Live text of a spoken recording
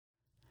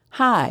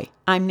Hi,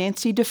 I'm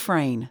Nancy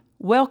Dufresne.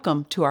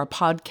 Welcome to our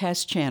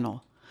podcast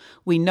channel.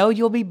 We know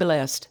you'll be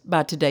blessed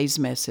by today's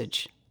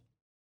message.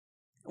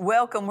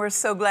 Welcome. We're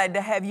so glad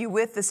to have you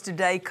with us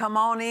today. Come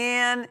on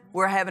in.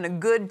 We're having a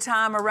good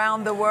time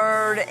around the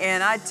Word.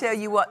 And I tell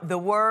you what, the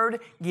Word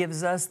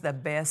gives us the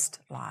best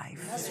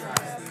life. That's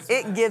right.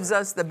 It gives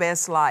us the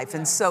best life.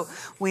 And so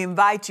we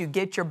invite you,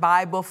 get your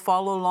Bible,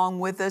 follow along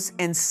with us,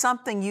 and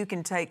something you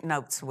can take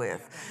notes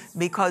with.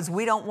 Because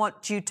we don't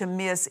want you to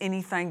miss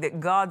anything that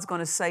God's going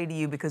to say to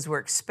you, because we're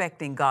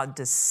expecting God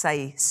to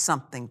say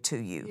something to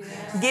you,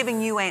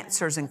 giving you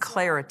answers and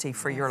clarity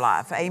for your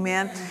life.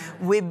 Amen.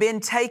 We've been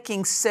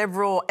taking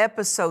several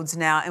episodes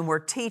now, and we're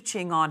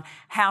teaching on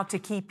how to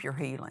keep your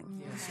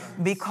healing.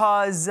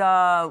 Because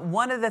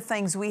one of the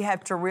things we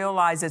have to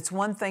realize, it's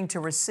one thing to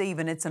receive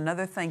and it's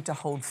another thing to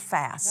hold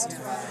fast.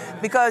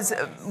 Because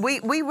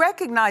we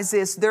recognize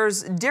this,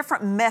 there's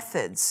different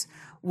methods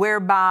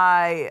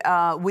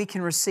whereby we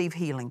can receive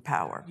healing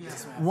power.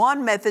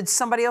 One method,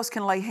 somebody else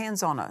can lay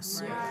hands on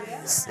us,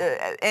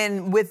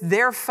 and with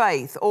their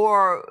faith,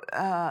 or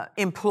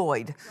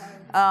employed,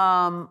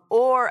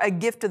 or a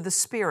gift of the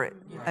Spirit.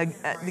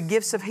 The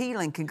gifts of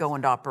healing can go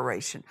into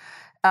operation.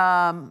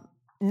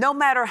 No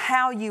matter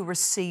how you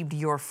received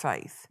your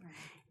faith,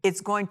 it's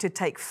going to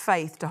take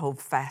faith to hold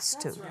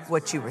fast to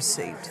what you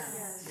received.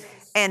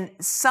 And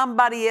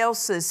somebody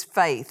else's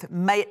faith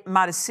might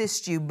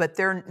assist you, but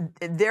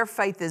their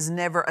faith is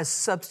never a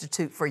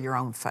substitute for your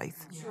own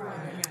faith.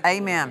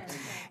 Amen.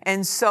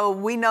 And so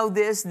we know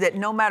this, that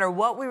no matter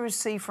what we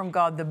receive from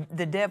God,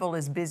 the devil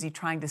is busy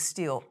trying to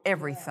steal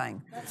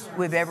everything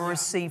we've ever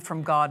received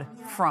from God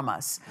from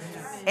us.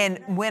 And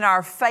when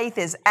our faith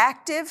is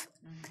active,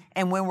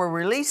 and when we're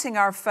releasing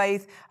our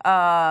faith,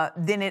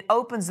 then it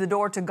opens the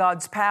door to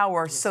God's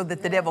power, so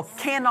that the devil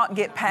cannot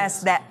get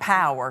past that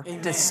power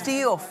to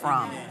steal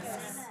from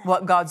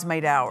what God's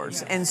made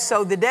ours. And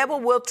so the devil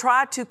will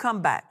try to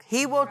come back.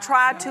 He will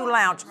try to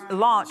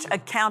launch a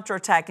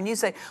counterattack. And you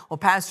say, well,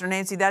 Pastor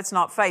Nancy, that's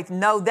not faith.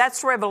 No,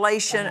 that's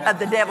revelation of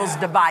the devil's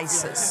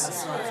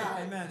devices.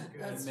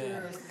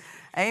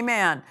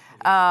 Amen.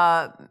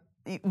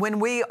 When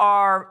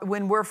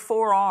we're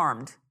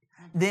forearmed,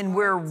 then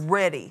we're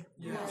ready.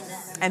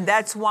 And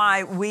that's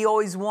why we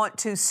always want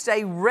to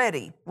stay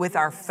ready with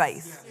our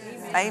faith.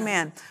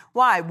 Amen.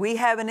 Why? We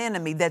have an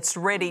enemy that's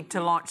ready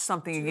to launch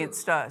something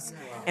against us.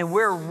 And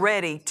we're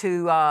ready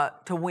to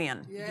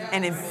win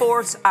and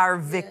enforce our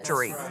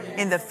victory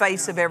in the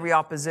face of every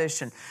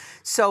opposition.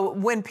 So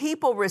when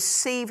people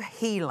receive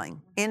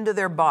healing into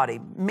their body,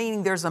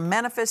 meaning there's a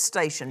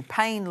manifestation,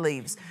 pain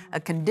leaves, a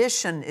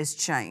condition is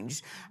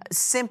changed,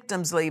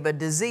 symptoms leave, a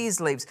disease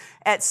leaves,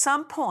 at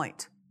some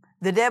point,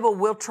 the devil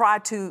will try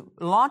to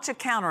launch a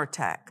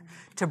counterattack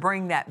to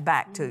bring that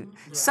back to you.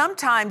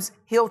 Sometimes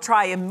he'll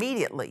try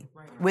immediately,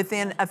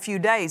 within a few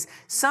days.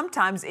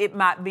 Sometimes it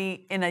might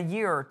be in a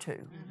year or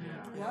two.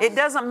 It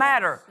doesn't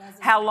matter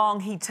how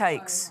long he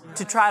takes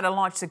to try to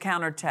launch the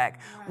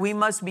counterattack. We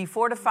must be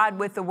fortified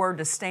with the Word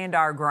to stand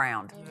our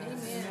ground.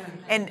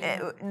 And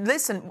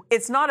listen,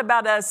 it's not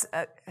about us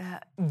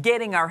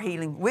getting our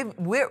healing.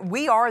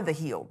 We are the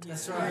healed.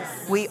 That's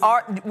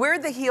right. We're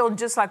the healed,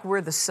 just like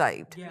we're the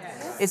saved.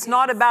 Yes. It's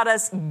not about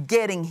us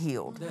getting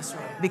healed. That's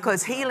right.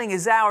 Because healing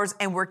is ours,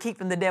 and we're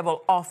keeping the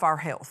devil off our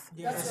health.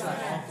 Yes.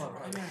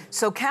 Right.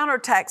 So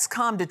counterattacks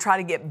come to try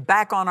to get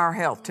back on our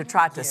health, to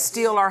try to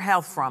steal our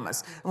health from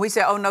us. And we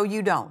say, oh, no,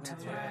 you don't.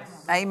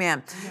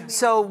 Amen.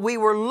 So we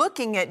were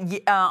looking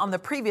at, on the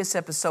previous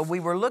episode,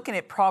 we were looking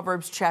at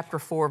Proverbs chapter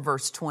 4,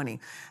 verse 20.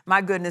 My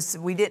goodness,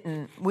 we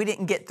didn't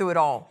get through it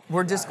all.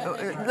 We're just,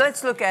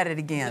 let's look at it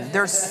again.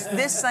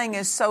 This thing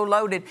is so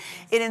loaded.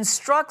 It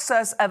instructs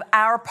us of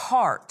our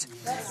part.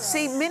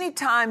 See, many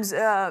times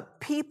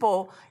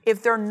people,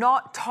 if they're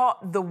not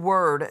taught the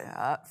Word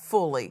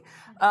fully,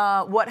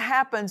 what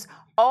happens,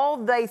 all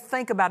they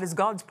think about is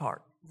God's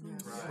part.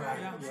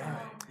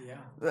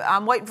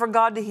 I'm waiting for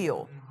God to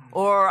heal.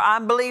 Or I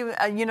believe,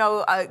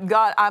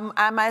 God,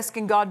 I'm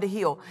asking God to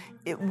heal.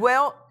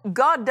 Well,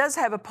 God does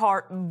have a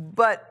part,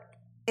 but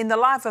in the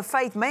life of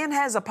faith, man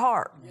has a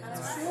part.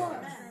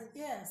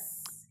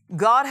 Yes.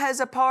 God has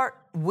a part,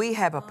 we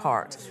have a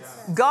part.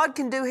 God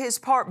can do His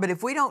part, but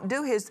if we don't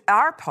do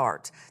our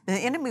part, then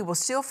the enemy will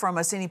steal from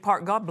us any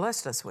part God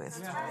blessed us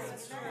with.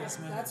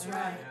 That's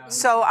right.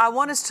 So I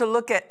want us to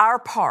look at our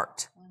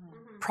part.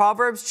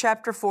 Proverbs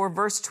chapter 4,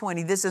 verse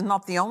 20. This is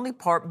not the only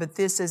part, but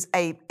this is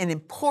an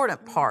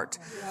important part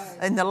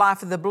in the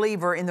life of the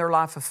believer, in their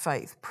life of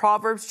faith.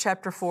 Proverbs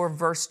chapter 4,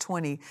 verse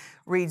 20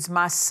 reads,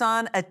 "My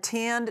son,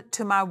 attend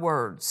to my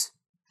words.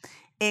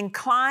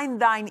 Incline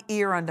thine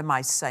ear unto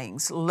my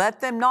sayings. Let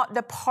them not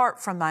depart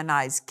from thine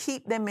eyes.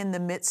 Keep them in the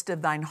midst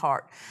of thine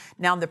heart."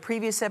 Now, in the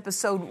previous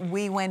episode,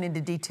 we went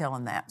into detail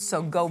on that.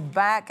 So go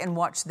back and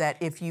watch that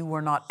if you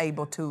were not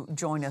able to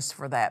join us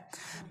for that.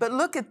 But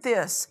look at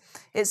this.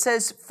 It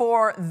says,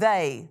 "For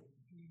they,"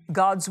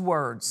 God's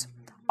words,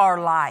 "are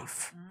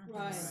life."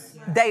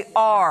 They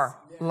are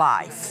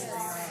life.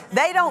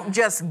 They don't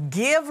just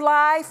give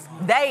life,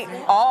 they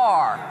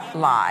are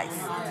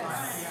life.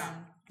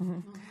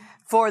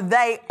 For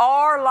they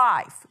are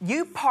life.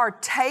 You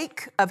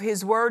partake of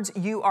His words,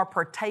 you are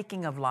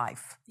partaking of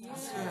life.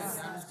 Yes.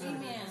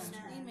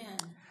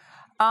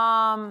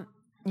 Amen.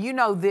 You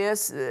know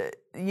this,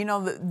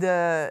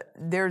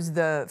 there's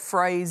the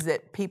phrase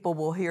that people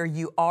will hear,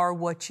 you are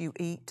what you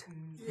eat.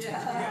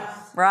 Yeah.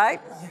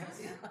 Right?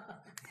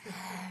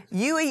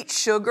 You eat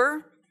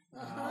sugar,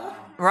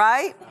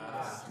 right?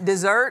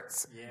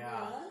 Desserts.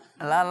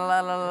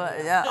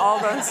 Yeah. All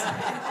those.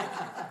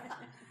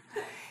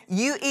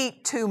 You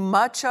eat too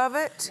much of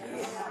it,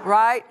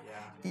 right?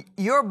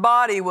 Your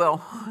body will,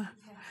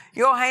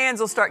 your hands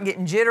will start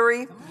getting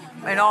jittery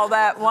and all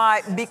that.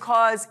 Why?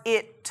 Because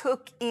it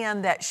took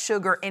in that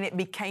sugar and it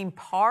became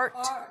part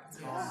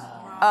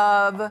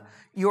of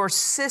your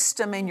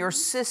system, and your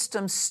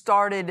system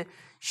started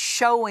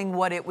showing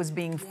what it was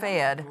being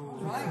fed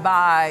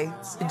by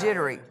the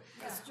jittery.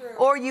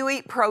 Or you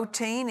eat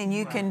protein and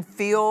you can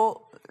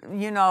feel,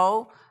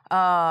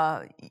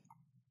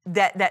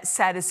 that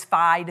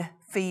satisfied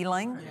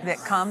feeling that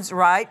comes,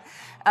 right?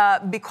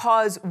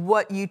 Because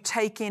what you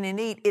take in and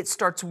eat, it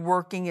starts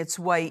working its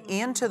way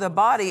into the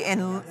body,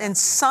 and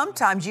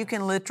sometimes you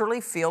can literally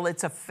feel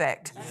its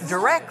effect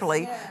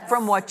directly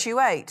from what you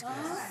ate.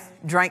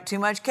 Drank too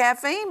much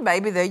caffeine,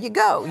 baby, there you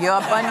go. You're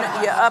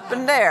up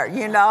and there,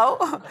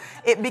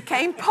 It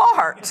became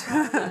part.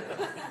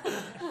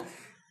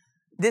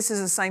 This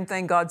is the same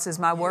thing. God says,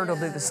 my word will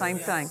do the same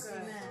thing.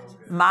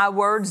 My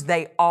words,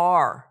 they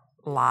are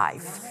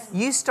life.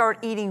 You start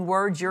eating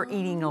words, you're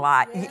eating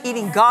life. You're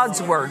eating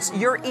God's words.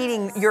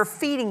 You're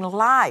feeding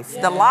life,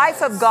 the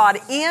life of God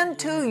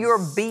into your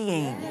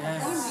being.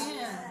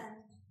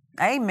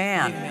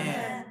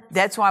 Amen.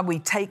 That's why we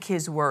take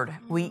His word.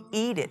 We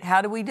eat it.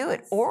 How do we do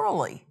it?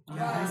 Orally.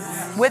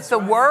 With the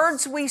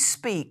words we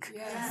speak,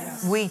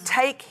 we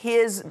take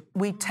His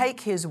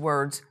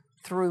words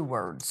through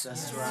words,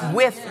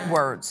 with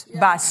words,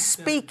 by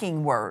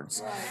speaking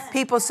words.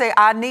 People say,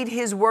 I need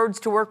His words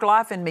to work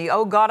life in me.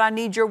 Oh God, I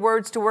need your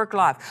words to work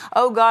life.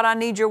 Oh God, I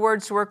need your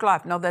words to work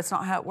life. No, that's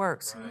not how it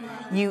works.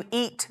 You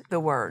eat the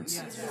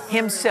words.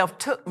 Himself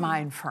took my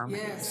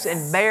infirmities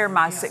and bare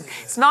my sickness.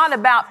 It's not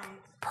about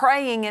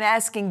praying and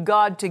asking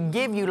God to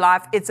give you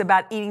life. It's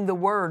about eating the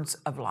words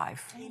of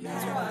life.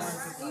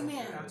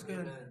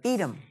 Eat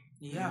them.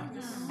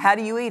 How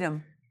do you eat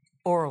them?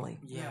 Orally.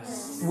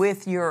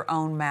 With your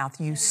own mouth.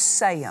 You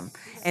say them.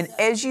 And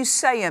as you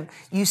say them,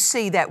 you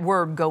see that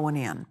word going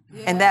in.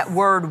 And that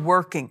word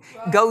working.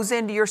 Goes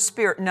into your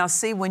spirit. Now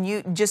see, when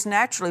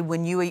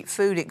you eat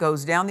food, it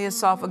goes down the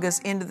esophagus,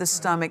 into the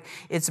stomach.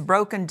 It's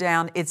broken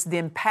down. It's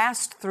then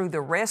passed through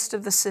the rest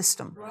of the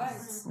system.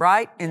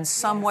 Right? In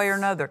some way or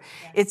another.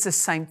 It's the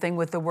same thing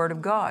with the Word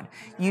of God.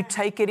 You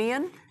take it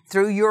in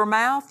through your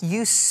mouth.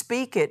 You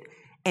speak it.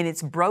 And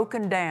it's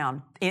broken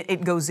down.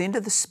 It goes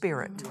into the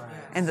Spirit.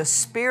 And the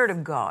Spirit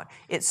of God,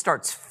 it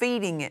starts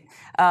feeding it.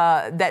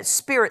 That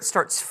Spirit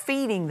starts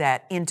feeding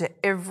that into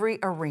every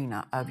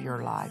arena of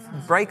your life.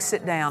 Breaks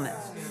it down.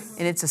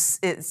 And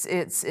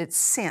it's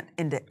sent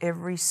into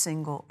every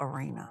single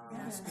arena.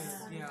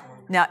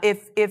 Now,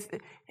 if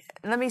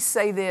let me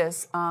say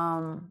this.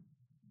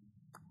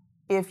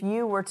 If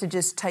you were to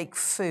just take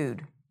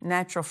food,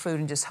 natural food,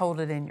 and just hold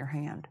it in your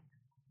hand,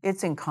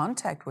 it's in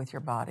contact with your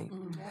body,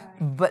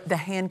 but the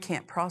hand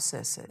can't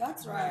process it.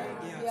 That's right.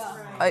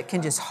 It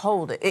can just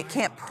hold it. It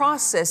can't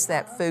process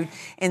that food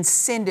and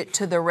send it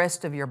to the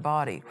rest of your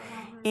body.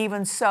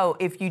 Even so,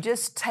 if you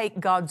just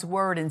take God's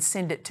word and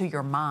send it to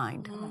your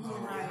mind,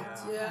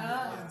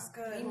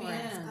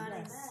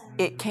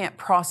 it can't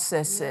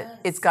process it.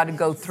 It's got to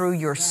go through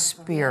your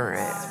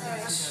spirit.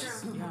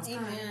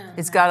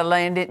 It's got to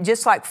land in,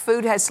 just like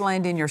food has to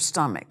land in your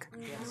stomach.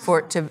 For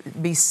it to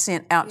be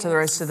sent out to the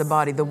rest of the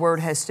body, the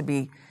word has to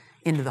be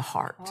into the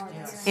heart,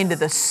 into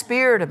the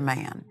spirit of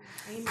man,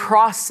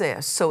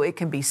 processed so it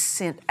can be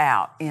sent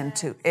out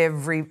into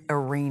every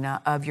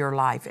arena of your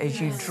life as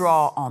you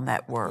draw on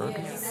that word.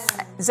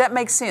 Does that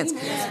make sense?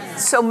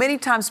 So many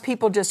times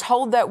people just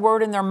hold that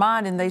word in their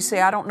mind and they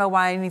say, I don't know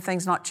why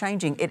anything's not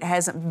changing. It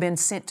hasn't been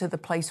sent to the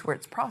place where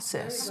it's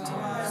processed.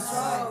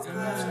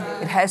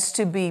 It has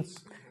to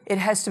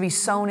be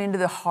sown into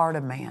the heart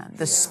of man,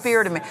 the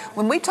spirit of man.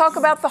 When we talk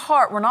about the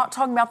heart, we're not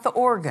talking about the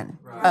organ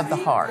of the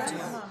heart.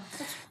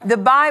 The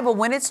Bible,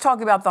 when it's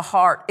talking about the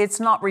heart, it's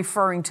not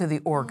referring to the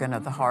organ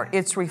of the heart.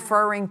 It's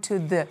referring to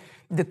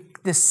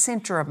the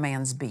center of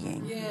man's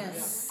being.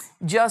 Yes.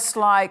 Just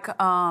like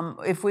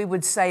if we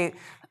would say,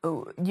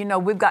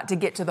 we've got to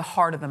get to the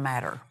heart of the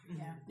matter.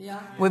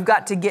 We've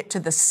got to get to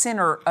the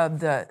center of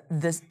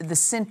the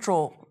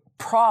central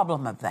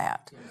problem of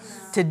that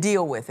to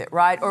deal with it,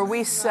 right? Or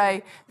we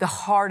say the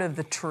heart of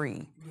the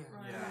tree.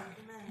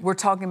 We're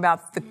talking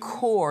about the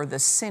core, the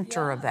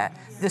center of that.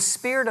 The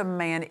spirit of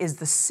man is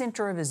the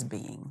center of his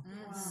being.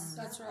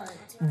 That's right.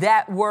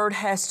 That word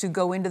has to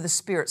go into the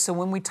spirit. So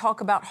when we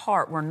talk about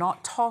heart, we're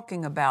not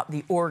talking about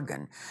the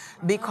organ,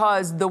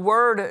 because the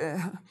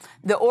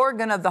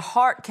organ of the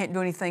heart can't do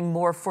anything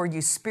more for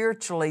you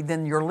spiritually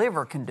than your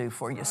liver can do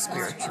for you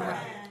spiritually.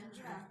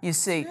 You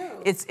see,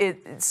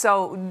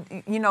 so,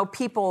 you know,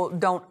 people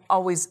don't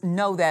always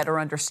know that or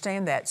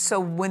understand that. So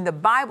when the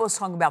Bible is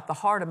talking about the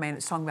heart of man,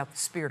 it's talking about the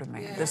spirit of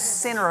man, the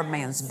center of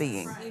man's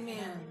being.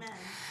 Amen.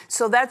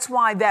 So that's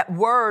why that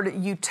word,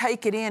 you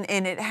take it in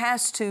and it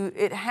has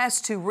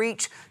to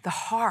reach the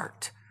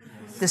heart,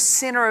 the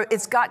center.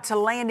 It's got to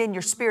land in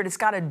your spirit. It's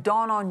got to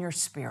dawn on your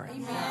spirit.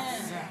 Amen.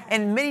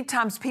 And many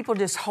times people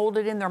just hold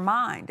it in their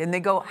mind and they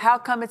go, how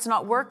come it's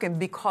not working?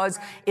 Because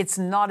it's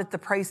not at the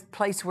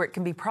place where it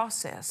can be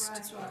processed.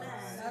 That's right.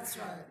 That's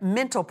right.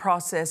 Mental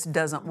process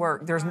doesn't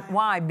work.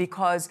 Why?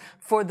 Because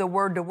for the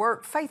word to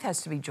work, faith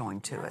has to be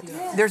joined to it.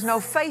 Yes. There's no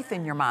faith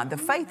in your mind. The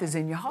faith is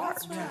in your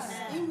heart. That's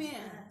right. Amen.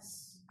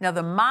 Now,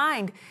 the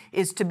mind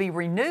is to be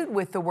renewed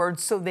with the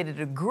word so that it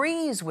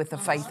agrees with the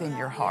faith in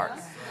your heart.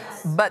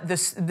 But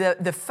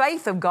the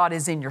faith of God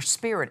is in your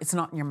spirit. It's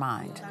not in your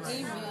mind.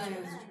 Amen.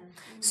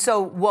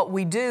 So what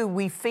we do,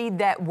 we feed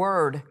that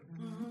word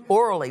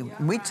orally.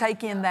 We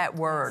take in that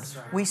word.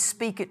 We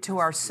speak it to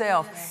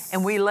ourselves,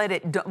 and we let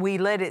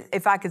it,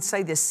 if I could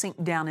say this,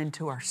 sink down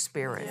into our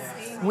spirit.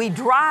 We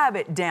drive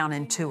it down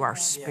into our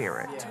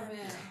spirit.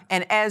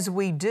 And as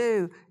we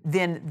do,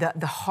 then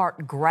the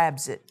heart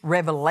grabs it.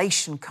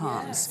 Revelation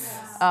comes.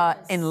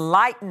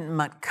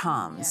 Enlightenment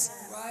comes.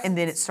 And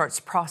then it starts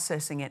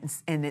processing it,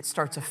 and it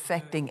starts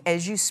affecting,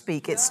 as you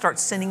speak, it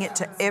starts sending it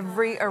to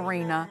every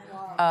arena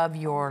of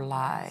your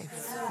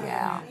life.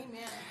 Yeah.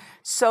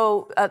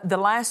 So the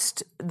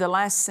last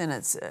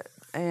sentence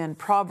in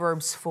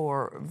Proverbs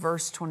 4,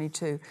 verse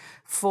 22,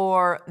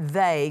 for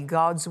they,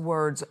 God's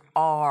words,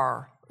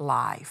 are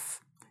life.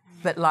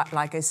 But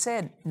like I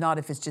said, not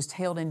if it's just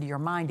held into your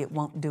mind, it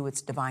won't do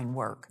its divine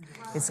work.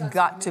 It's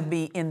got to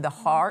be in the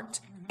heart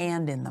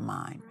and in the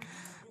mind.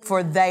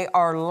 For they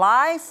are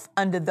life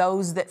unto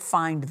those that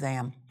find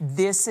them.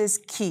 This is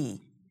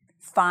key.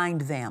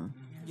 Find them.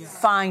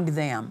 Find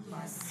them.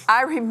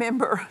 I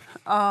remember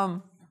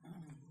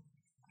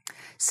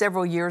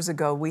several years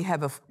ago, we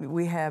have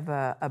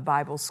a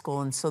Bible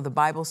school, and so the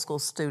Bible school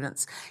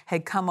students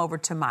had come over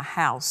to my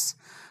house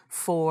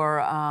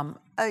for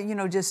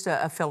just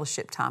a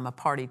fellowship time, a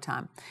party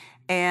time,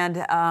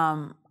 and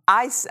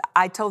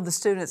I told the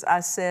students, I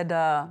said,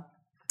 I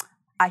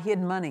hid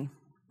money.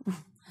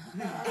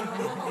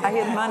 I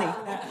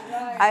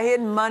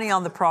hid money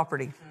on the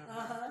property,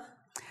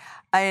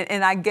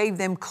 and I gave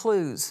them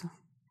clues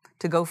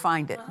to go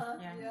find it.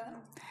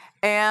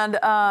 And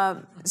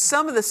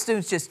some of the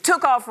students just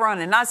took off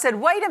running. And I said,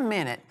 wait a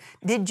minute,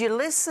 did you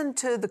listen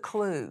to the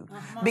clue?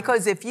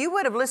 Because if you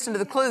would have listened to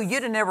the clue,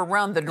 you'd have never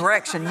run the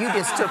direction. You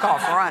just took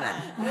off running.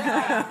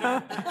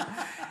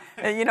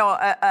 And,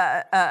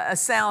 a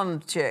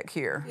sound check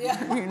here,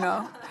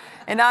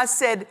 And I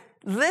said,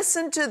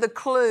 listen to the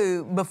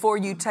clue before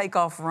you take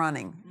off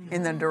running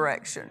in the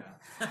direction.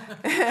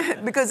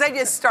 Because they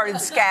just started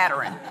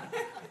scattering.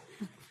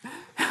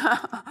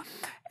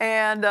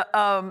 And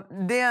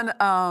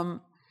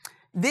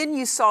then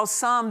you saw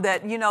some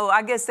that,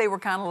 I guess they were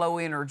kind of low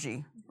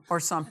energy or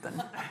something.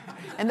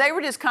 And they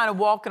were just kind of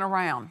walking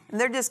around. And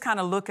they're just kind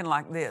of looking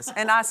like this.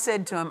 And I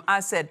said to them,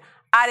 I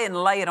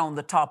didn't lay it on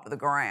the top of the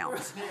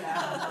ground.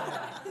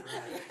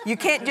 You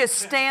can't just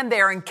stand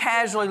there and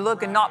casually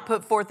look and not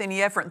put forth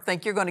any effort and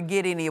think you're going to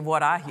get any of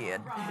what I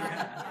hid.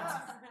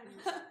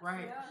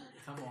 Right.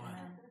 Come on.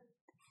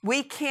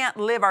 We can't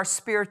live our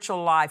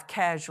spiritual life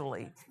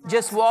casually,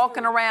 just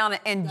walking around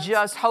and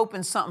just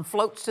hoping something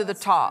floats to the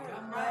top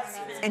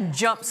and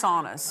jumps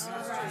on us.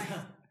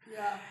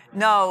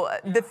 No,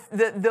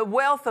 the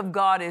wealth of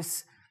God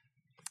is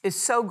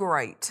so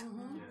great.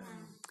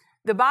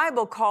 The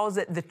Bible calls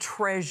it the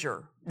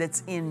treasure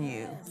that's in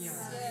you.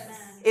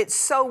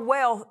 It's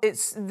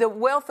the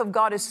wealth of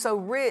God is so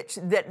rich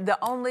that the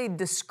only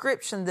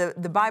description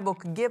the Bible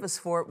could give us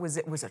for it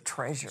was a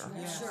treasure.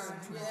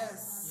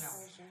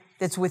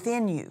 That's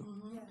within you.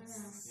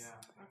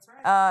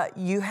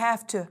 You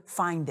have to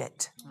find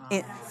it.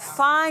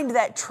 Find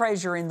that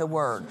treasure in the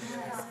Word.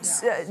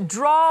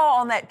 Draw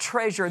on that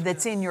treasure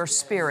that's in your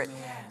spirit.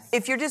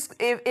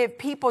 If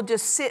people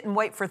just sit and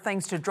wait for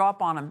things to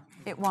drop on them,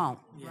 it won't.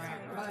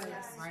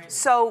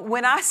 So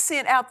when I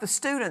sent out the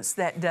students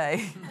that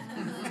day,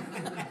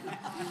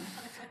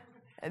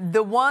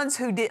 the ones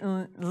who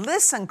didn't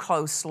listen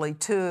closely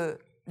to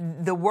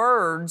the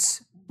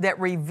words that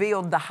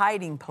revealed the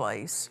hiding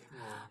place,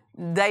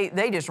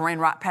 they just ran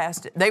right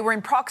past it. They were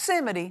in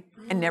proximity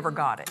and never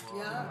got it.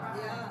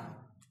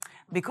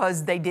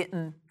 Because they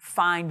didn't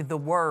find the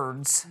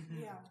words.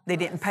 They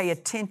didn't pay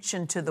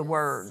attention to the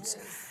words.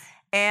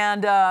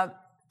 And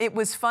it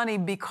was funny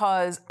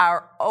because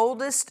our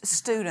oldest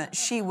student,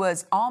 she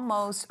was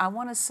almost, I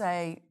want to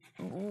say,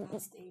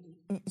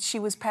 she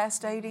was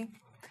past 80.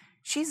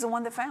 She's the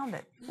one that found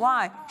it.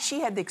 Why?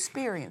 She had the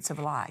experience of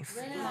life.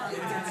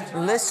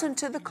 Listen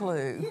to the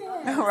clue,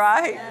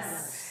 right?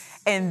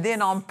 And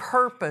then on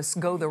purpose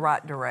go the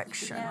right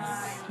direction.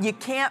 You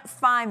can't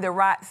find the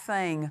right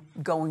thing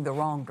going the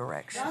wrong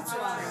direction. That's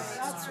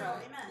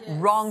right.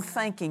 Wrong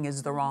thinking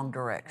is the wrong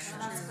direction.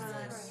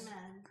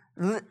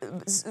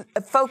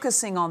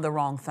 focusing on the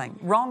wrong thing,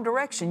 wrong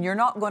direction. You're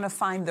not going to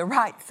find the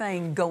right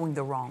thing going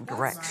the wrong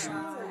direction.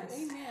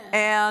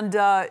 And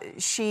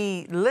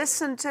she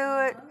listened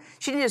to it.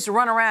 She didn't just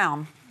run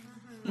around,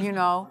 you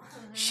know.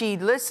 She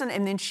listened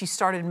and then she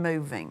started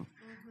moving.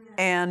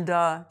 And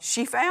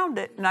she found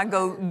it. And I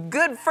go,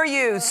 good for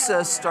you,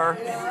 sister.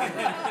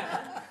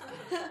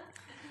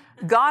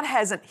 God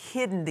hasn't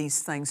hidden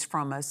these things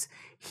from us.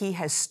 He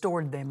has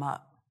stored them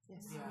up.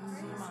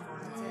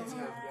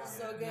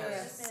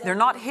 They're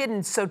not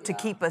hidden so to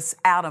keep us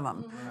out of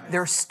them.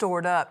 They're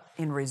stored up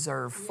in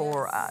reserve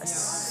for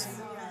us.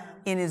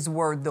 In His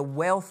Word, the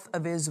wealth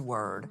of His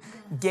Word.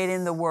 Get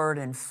in the Word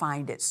and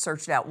find it.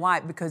 Search it out. Why?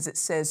 Because it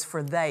says,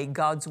 for they,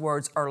 God's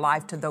words, are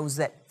life to those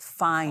that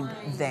find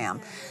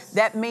them.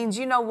 That means,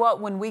 you know what?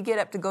 When we get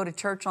up to go to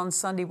church on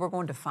Sunday, we're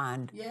going to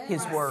find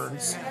His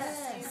words.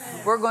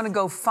 We're going to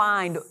go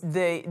find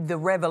the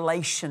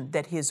revelation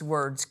that His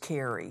words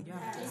carry.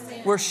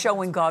 We're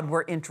showing God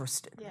we're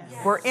interested.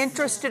 We're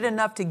interested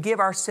enough to give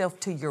ourselves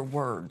to your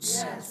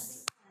words.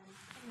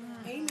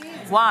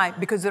 Why?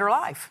 Because they're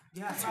life.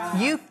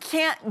 You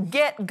can't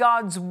get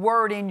God's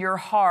word in your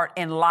heart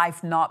and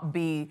life not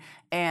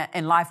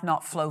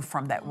flow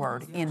from that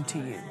word into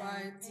you.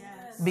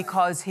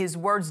 Because His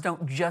words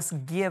don't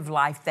just give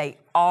life, they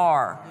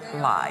are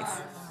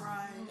life.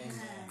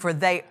 For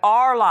they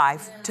are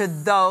life to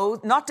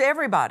those, not to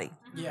everybody.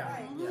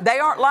 They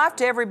aren't life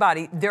to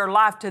everybody. They're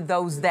life to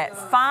those that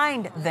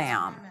find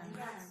them.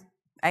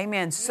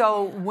 Amen.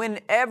 So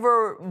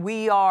whenever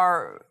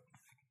we're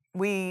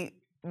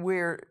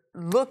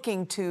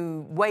looking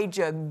to wage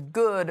a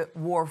good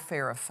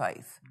warfare of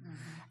faith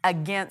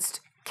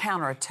against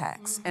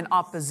counterattacks and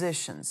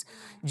oppositions,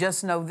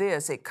 just know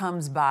this, it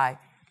comes by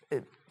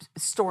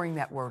storing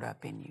that word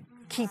up in you.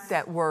 Keep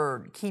that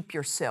word, keep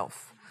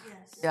yourself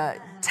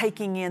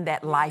taking in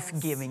that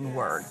life-giving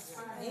word.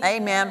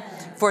 Amen.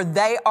 For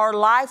they are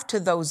life to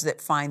those that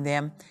find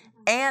them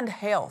and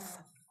health.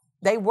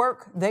 They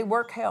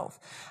work health.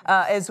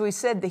 As we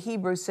said, the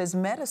Hebrew says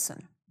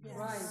medicine.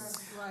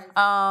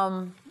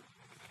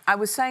 I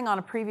was saying on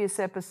a previous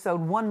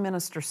episode, one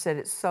minister said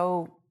it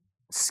so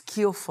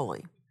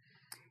skillfully.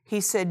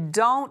 He said,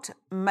 don't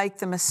make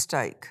the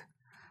mistake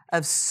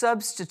of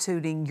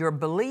substituting your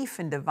belief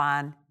in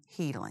divine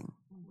healing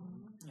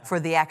for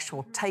the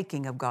actual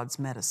taking of God's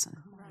medicine.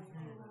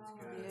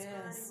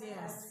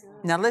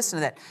 Now listen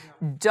to that.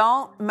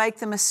 Don't make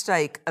the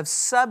mistake of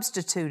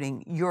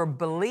substituting your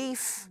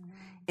belief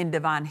in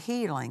divine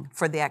healing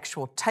for the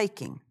actual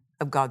taking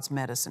of God's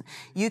medicine.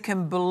 You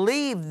can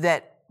believe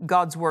that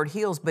God's word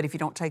heals, but if you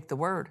don't take the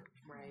word.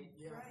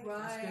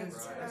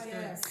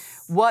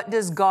 What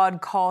does God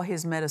call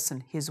His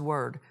medicine? His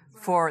word.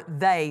 For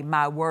they,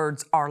 my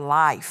words, are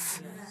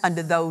life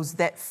unto those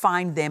that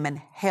find them, and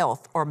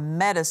health or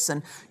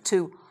medicine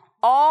to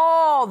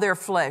all their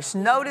flesh.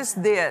 Notice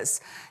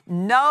this.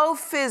 No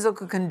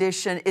physical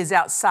condition is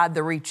outside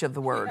the reach of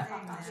the word.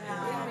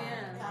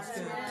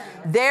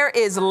 There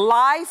is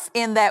life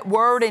in that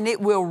word, and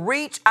it will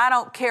reach. I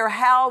don't care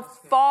how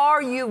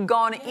far you've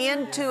gone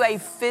into a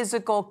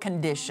physical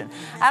condition.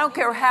 I don't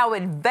care how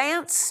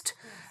advanced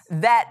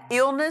that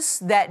illness,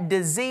 that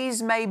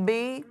disease may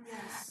be.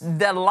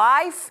 The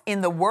life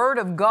in the Word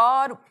of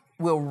God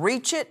will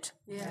reach it.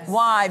 Yes.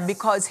 Why?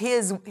 Because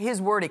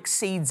His Word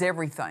exceeds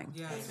everything.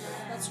 Yes.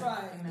 That's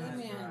right.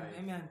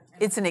 Amen.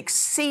 It's an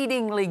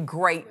exceedingly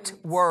great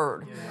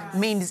Word. Yes.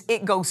 Means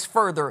it goes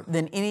further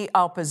than any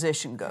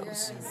opposition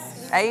goes.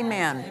 Yes.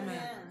 Amen.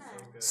 Amen.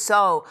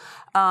 So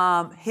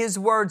His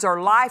words are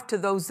life to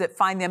those that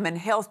find them, and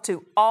health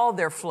to all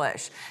their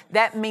flesh.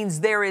 That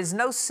means there is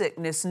no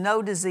sickness,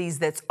 no disease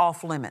that's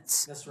off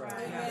limits. That's right.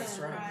 Amen. That's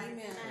right.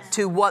 Amen.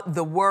 To what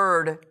the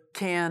Word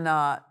can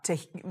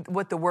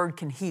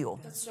heal.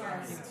 That's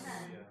right.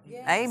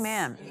 Yes.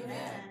 Amen.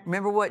 Amen.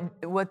 Remember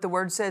what the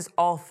Word says?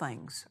 All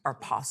things are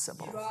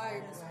possible.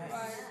 Right.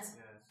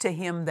 To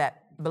him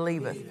that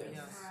believeth.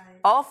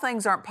 All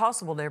things aren't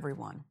possible to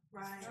everyone.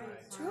 Right.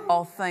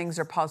 All things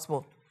are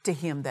possible to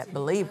him that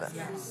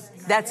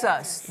believeth. That's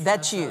us.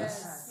 That's you.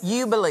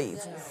 You believe.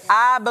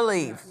 I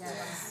believe.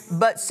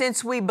 But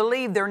since we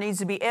believe, there needs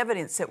to be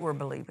evidence that we're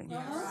believing.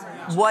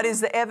 What is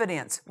the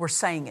evidence? We're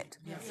saying it.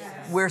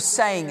 We're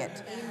saying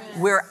it.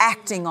 We're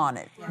acting on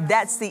it.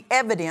 That's the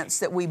evidence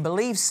that we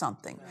believe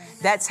something.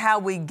 That's how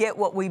we get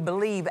what we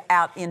believe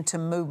out into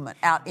movement,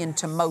 out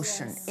into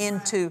motion,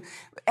 into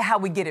how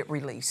we get it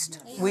released.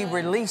 We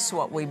release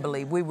what we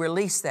believe. We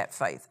release that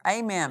faith.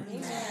 Amen.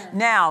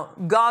 Now,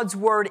 God's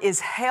word is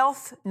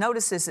health.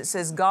 Notice this. It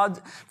says,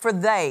 God's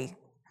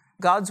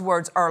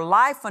words are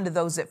life unto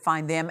those that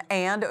find them,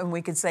 and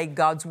we could say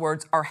God's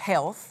words are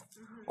health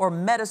or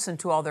medicine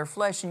to all their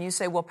flesh. And you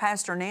say, well,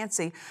 Pastor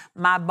Nancy,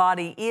 my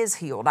body is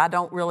healed. I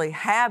don't really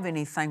have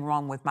anything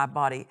wrong with my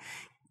body.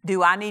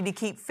 Do I need to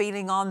keep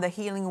feeding on the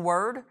healing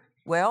word?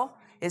 Well,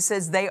 it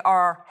says they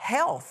are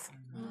health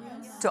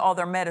to all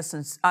their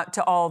medicines,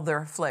 to all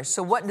their flesh.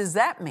 So what does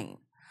that mean?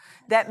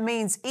 That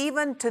means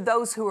even to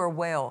those who are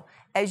well,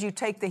 as you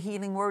take the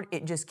healing word,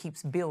 it just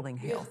keeps building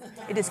health.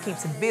 It just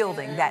keeps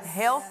building that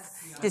health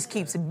Just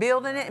keeps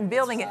building it and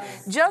building it.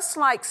 Just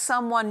like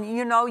someone,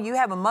 you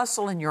have a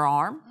muscle in your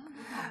arm,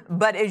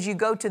 but as you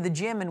go to the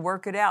gym and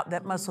work it out,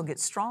 that muscle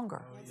gets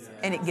stronger.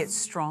 And it gets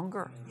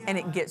stronger. And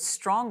it gets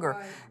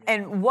stronger.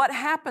 And what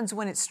happens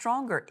when it's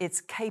stronger? It's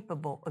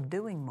capable of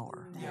doing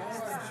more.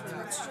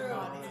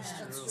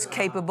 It's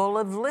capable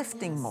of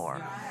lifting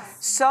more.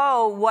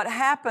 So what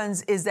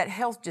happens is that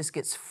health just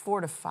gets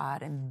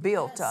fortified and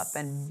built up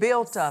and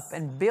built up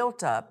and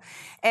built up.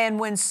 And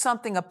when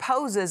something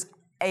opposes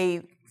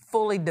a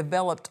fully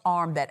developed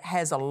arm that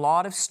has a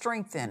lot of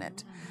strength in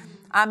it,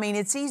 I mean,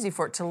 it's easy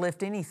for it to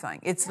lift anything.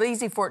 It's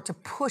easy for it to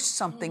push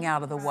something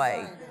out of the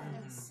way.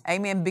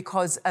 Amen,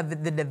 because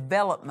of the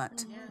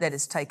development that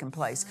has taken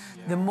place.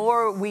 The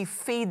more we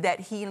feed that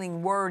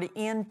healing word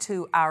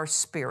into our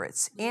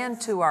spirits,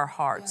 into our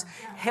hearts,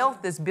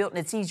 health is built and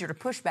it's easier to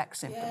push back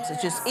symptoms.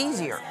 It's just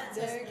easier.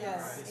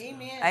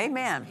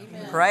 Amen.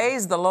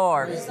 Praise the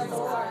Lord.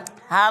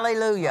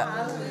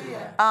 Hallelujah.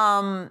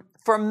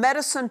 For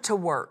medicine to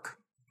work,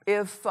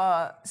 if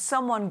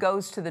someone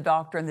goes to the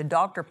doctor and the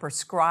doctor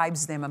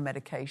prescribes them a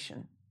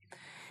medication,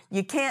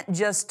 you can't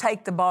just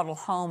take the bottle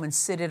home and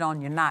sit it on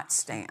your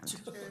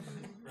nightstand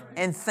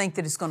and think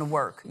that it's going to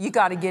work. You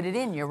got to get it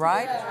in you,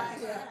 right?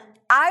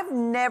 I've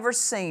never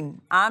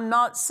seen, I'm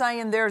not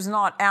saying there's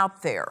not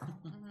out there.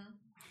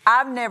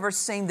 I've never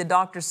seen the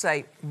doctor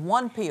say,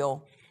 one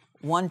pill,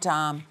 one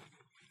time,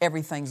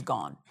 everything's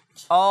gone.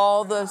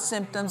 All the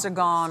symptoms are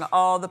gone.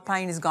 All the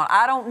pain is gone.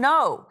 I don't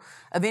know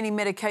of any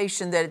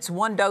medication that it's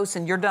one dose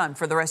and you're done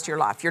for the rest of your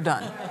life. You're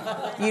done.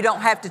 You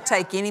don't have to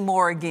take any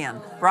more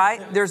again,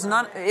 right? There's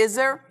none, is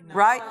there?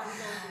 Right?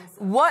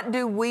 What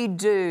do we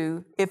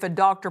do if a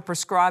doctor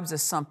prescribes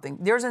us something?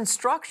 There's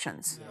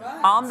instructions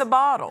on the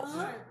bottle.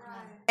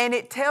 And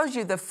it tells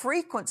you the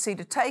frequency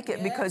to take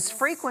it because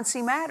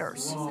frequency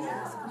matters.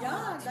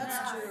 Yeah,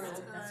 that's true.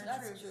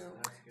 That's true.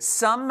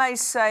 Some may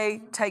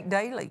say take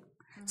daily.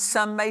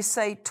 Some may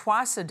say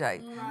twice a day.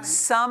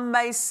 Some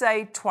may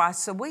say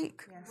twice a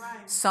week.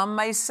 Some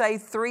may say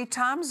 3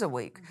 times a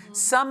week.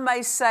 Some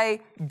may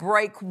say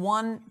break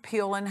one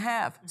pill in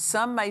half.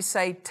 Some may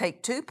say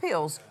take 2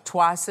 pills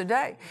twice a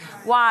day.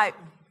 Why?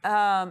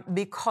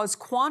 Because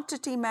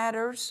quantity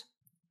matters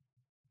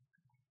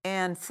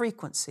and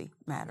frequency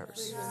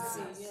matters.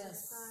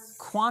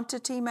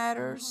 Quantity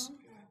matters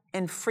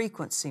and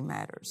frequency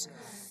matters.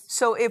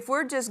 So if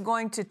we're just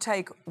going to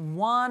take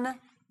one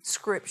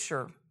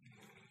scripture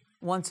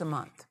once a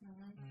month,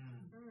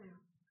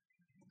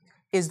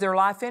 is there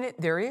life in it?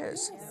 There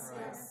is.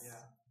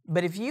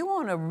 But if you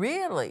want to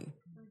really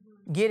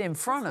get in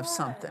front of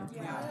something,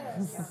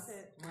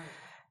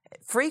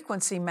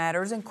 frequency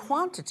matters and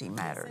quantity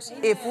matters.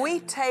 If we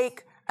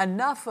take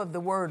enough of the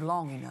word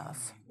long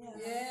enough,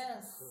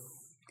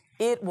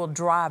 it will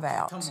drive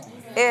out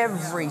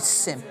every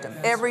symptom.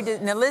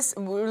 Now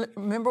listen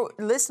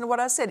to what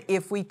I said.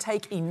 If we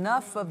take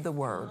enough of the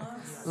word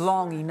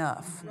long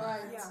enough,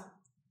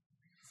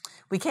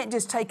 we can't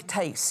just take a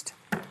taste.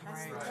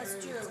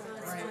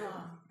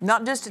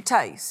 Not just a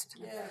taste.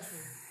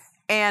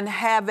 And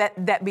have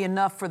that be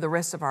enough for the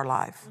rest of our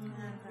life.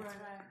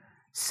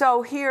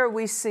 So here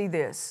we see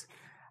this.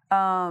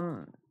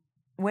 When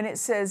it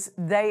says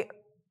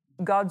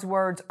God's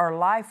words are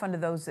life unto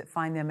those that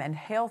find them and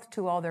health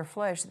to all their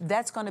flesh,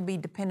 that's going to be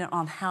dependent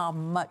on how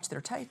much they're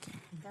taking.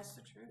 That's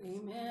the truth.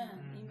 Amen.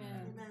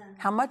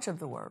 How much of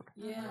the word?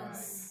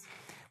 Yes.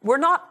 We're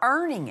not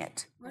earning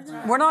it.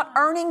 We're not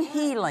earning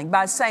healing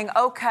by saying,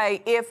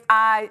 okay,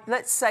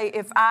 let's say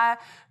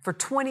for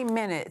 20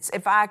 minutes,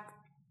 if I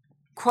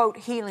quote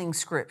healing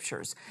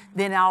scriptures,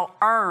 then I'll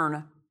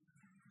earn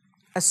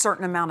a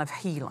certain amount of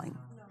healing.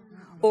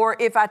 Or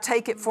if I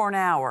take it for an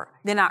hour,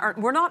 then I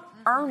earn. We're not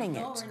earning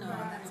it.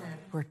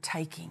 We're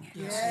taking it.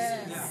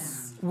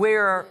 Yes.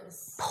 We're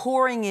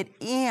pouring it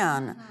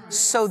in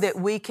so that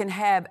we can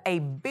have a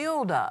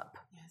buildup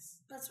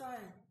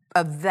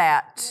of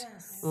that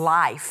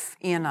life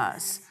in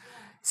us.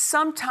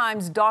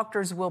 Sometimes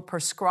doctors will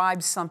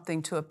prescribe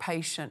something to a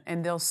patient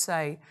and they'll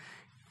say,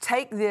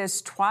 take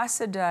this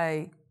twice a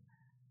day,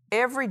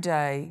 every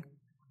day.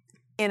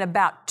 In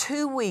about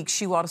 2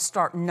 weeks, you ought to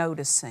start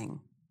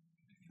noticing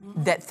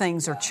that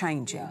things are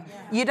changing.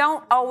 You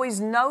don't always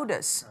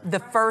notice the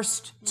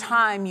first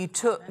time you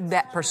took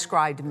that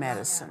prescribed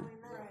medicine.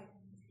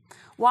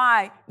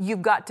 Why?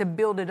 You've got to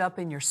build it up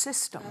in your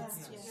system.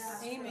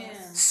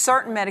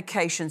 Certain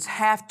medications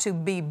have to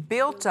be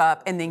built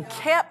up and then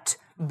kept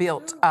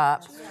built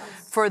up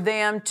for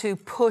them to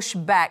push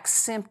back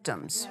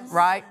symptoms,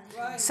 right?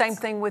 Same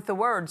thing with the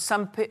word.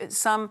 Some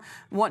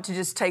want to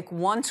just take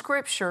one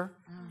scripture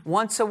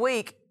once a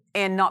week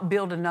and not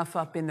build enough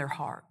up in their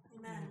heart.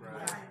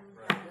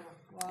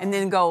 And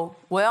then go,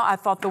 well, I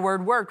thought the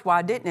word worked.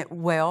 Why didn't it?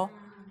 Well,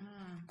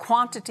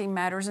 quantity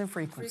matters and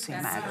frequency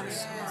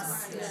matters.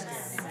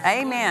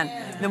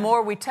 Amen. The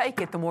more we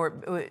take it, the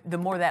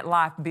more that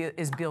life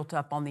is built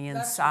up on the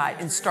inside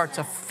and starts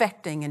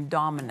affecting and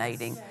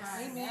dominating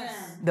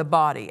the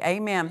body.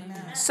 Amen.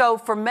 So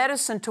for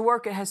medicine to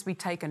work, it has to be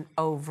taken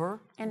over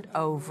and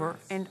over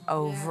and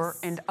over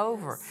and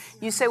over.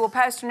 You say, well,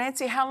 Pastor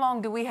Nancy, how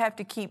long do we have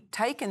to keep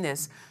taking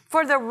this?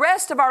 For the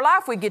rest of our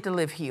life, we get to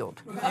live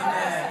healed.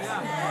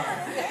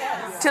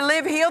 To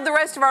live healed the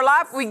rest of our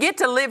life, we get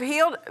to live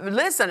healed.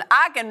 Listen,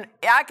 I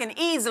can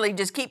easily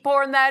just keep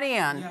pouring that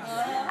in.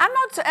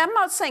 I'm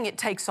not saying it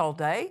takes all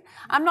day.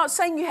 I'm not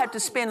saying you have to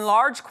spend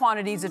large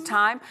quantities of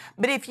time,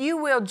 but if you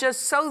will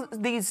just sow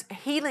these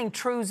healing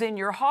truths in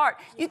your heart,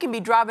 you can be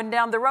driving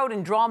down the road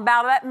and draw them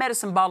out of that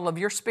medicine bottle of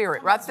your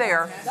spirit right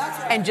there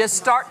and just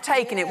start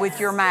taking it with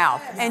your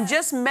mouth and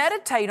just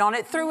meditate on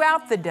it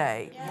throughout the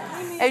day.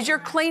 As you're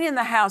cleaning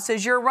the house,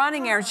 as you're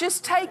running errands,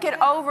 just take it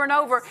over and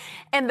over.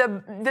 And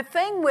the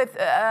thing with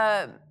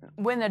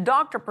when the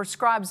doctor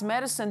prescribes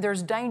medicine,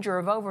 there's danger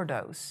of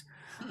overdose.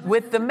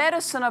 With the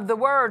medicine of the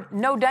Word,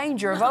 no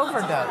danger of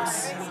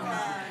overdose.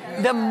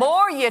 The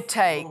more you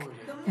take,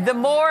 the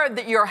more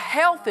that your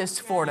health is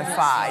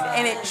fortified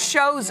and it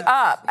shows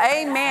up.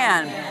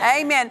 Amen.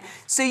 Amen.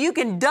 So you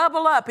can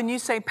double up and you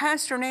say,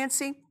 Pastor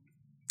Nancy,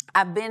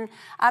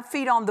 I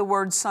feed on the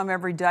Word some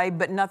every day,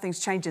 but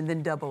nothing's changing.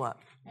 Then double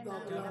up.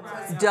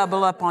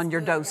 Double up on your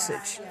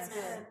dosage.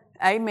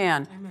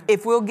 Amen.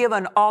 If we'll give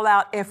an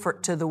all-out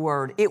effort to the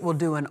Word, it will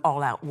do an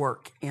all-out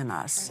work in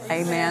us.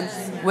 Amen.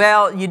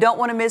 Well, you don't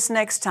want to miss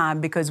next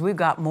time because we've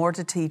got more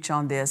to teach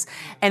on this.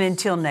 And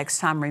until next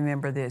time,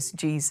 remember this,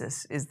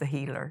 Jesus is the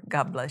healer.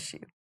 God bless you.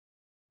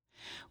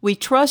 We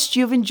trust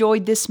you've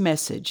enjoyed this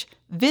message.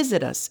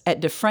 Visit us at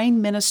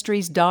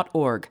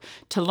DufresneMinistries.org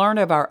to learn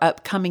of our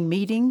upcoming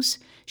meetings,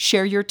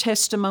 share your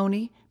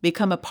testimony,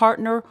 become a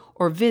partner,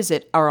 or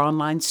visit our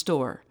online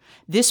store.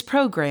 This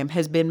program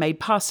has been made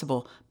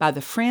possible by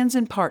the friends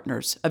and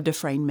partners of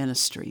Dufresne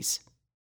Ministries.